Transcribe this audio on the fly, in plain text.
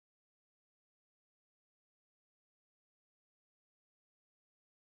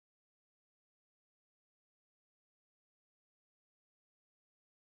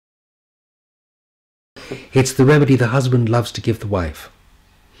It's the remedy the husband loves to give the wife.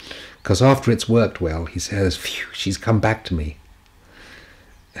 Because after it's worked well, he says, phew, she's come back to me.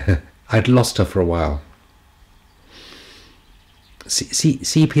 I'd lost her for a while.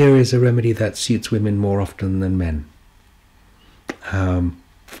 Sepia is a remedy that suits women more often than men.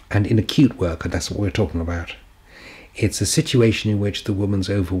 And in acute work, and that's what we're talking about, it's a situation in which the woman's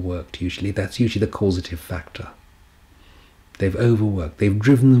overworked usually. That's usually the causative factor. They've overworked. They've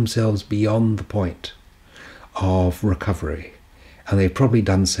driven themselves beyond the point of recovery. And they've probably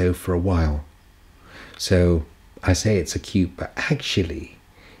done so for a while. So I say it's acute, but actually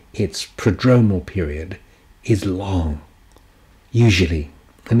its prodromal period is long, usually.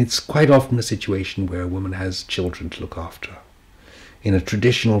 And it's quite often a situation where a woman has children to look after. In a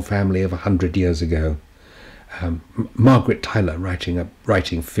traditional family of 100 years ago, Margaret Tyler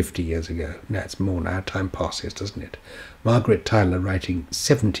writing 50 years ago, no, it's more now, time passes, doesn't it? Margaret Tyler writing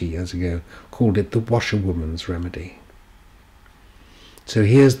 70 years ago called it the washerwoman's remedy. So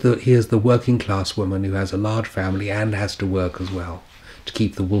here's the working class woman who has a large family and has to work as well to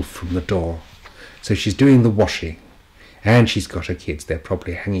keep the wolf from the door. So she's doing the washing, and she's got her kids. They're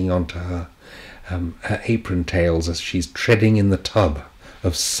probably hanging on to her apron tails as she's treading in the tub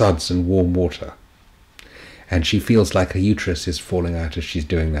of suds and warm water. And she feels like her uterus is falling out as she's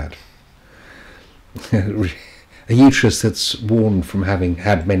doing that. A uterus that's worn from having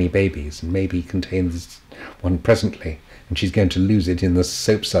had many babies and maybe contains one presently, and she's going to lose it in the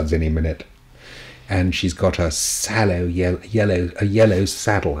soap suds any minute. And she's got a sallow yellow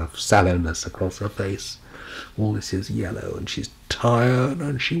saddle of sallowness across her face. All this is yellow, and she's tired,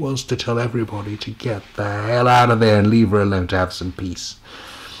 and she wants to tell everybody to get the hell out of there and leave her alone to have some peace.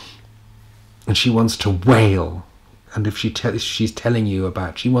 And she wants to wail, and if she's telling you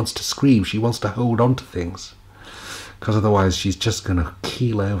about, she wants to scream, she wants to hold on to things, because otherwise she's just going to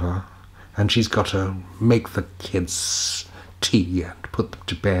keel over, and she's got to make the kids tea and put them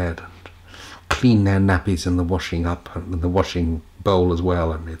to bed and clean their nappies in the washing up and in the washing bowl as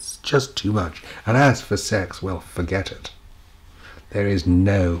well, and it's just too much. And as for sex, well, forget it. There is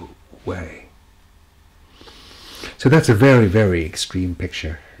no way. So that's a very, very extreme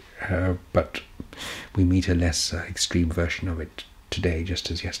picture, but we meet a less extreme version of it today, just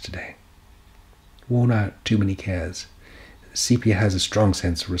as yesterday. Worn out, too many cares. Sepia has a strong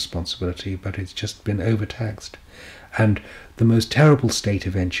sense of responsibility, but it's just been overtaxed. And the most terrible state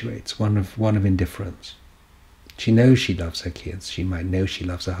eventuates, one of indifference. She knows she loves her kids. She might know she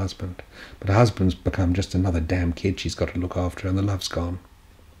loves her husband. But her husband's become just another damn kid she's got to look after, and the love's gone.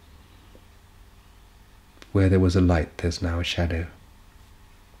 Where there was a light, there's now a shadow.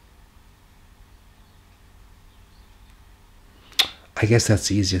 I guess that's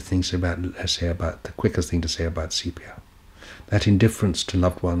the easiest thing to say about, the quickest thing to say about sepia. That indifference to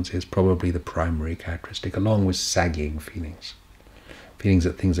loved ones is probably the primary characteristic, along with sagging feelings. Feelings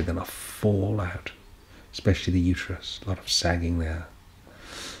that things are going to fall out. Especially the uterus, a lot of sagging there.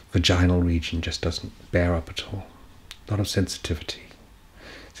 Vaginal region just doesn't bear up at all. A lot of sensitivity.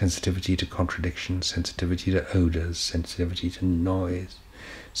 Sensitivity to contradiction, sensitivity to odours, sensitivity to noise,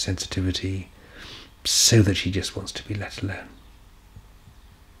 sensitivity so that she just wants to be let alone.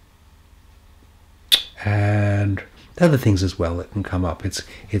 And the other things as well that can come up,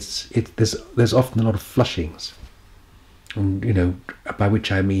 there's often a lot of flushings, and, you know, by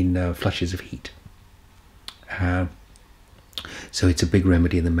which I mean flushes of heat. So it's a big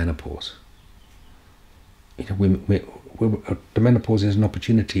remedy in the menopause. You know, the menopause is an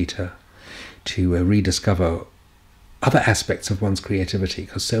opportunity to rediscover other aspects of one's creativity,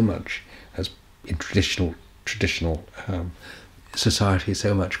 because so much, as in traditional society,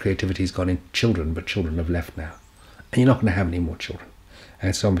 so much creativity has gone in children, but children have left now, and you're not going to have any more children.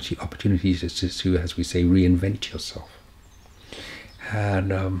 And so much opportunities to, as we say, reinvent yourself.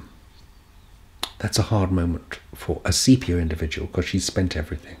 And that's a hard moment for a sepia individual, because she's spent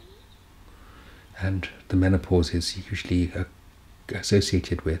everything. And the menopause is usually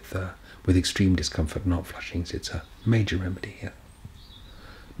associated with extreme discomfort, not flushings. It's a major remedy here.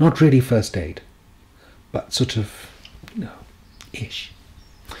 Not really first aid, but sort of, you know, ish.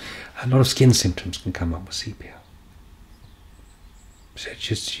 A lot of skin symptoms can come up with sepia. So it's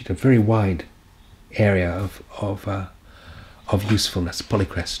just a very wide area of usefulness,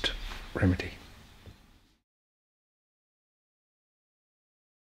 polycrest remedy.